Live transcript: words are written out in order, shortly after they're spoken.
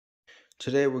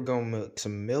Today we're going to make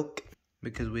some milk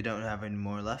because we don't have any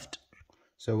more left.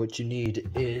 So what you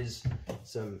need is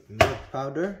some milk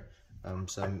powder,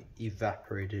 some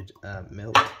evaporated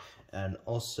milk, and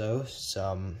also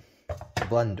some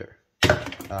blender.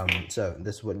 So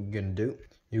this is what you're going to do.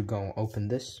 You're going to open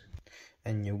this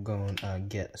and you're going to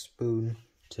get a spoon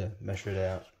to measure it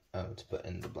out to put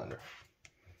in the blender.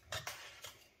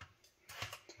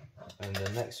 And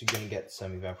then next you're going to get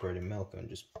some evaporated milk and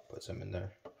just put some in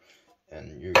there.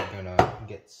 And you're gonna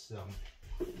get some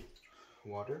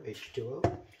water, H2O,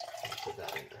 put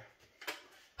that in there.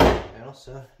 And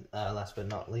also, last but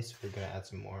not least, we're gonna add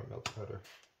some more milk powder.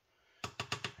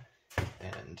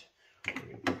 And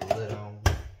we're gonna put the lid on,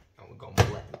 and we're gonna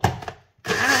blend.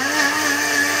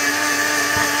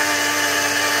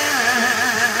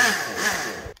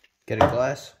 Get a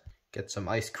glass, get some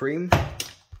ice cream,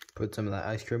 put some of that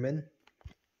ice cream in,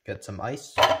 get some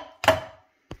ice in.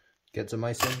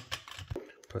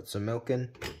 Put some milk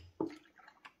in,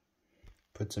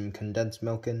 put some condensed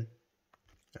milk in,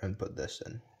 and put this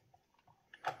in.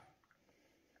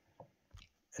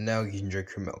 And now you can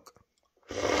drink your milk.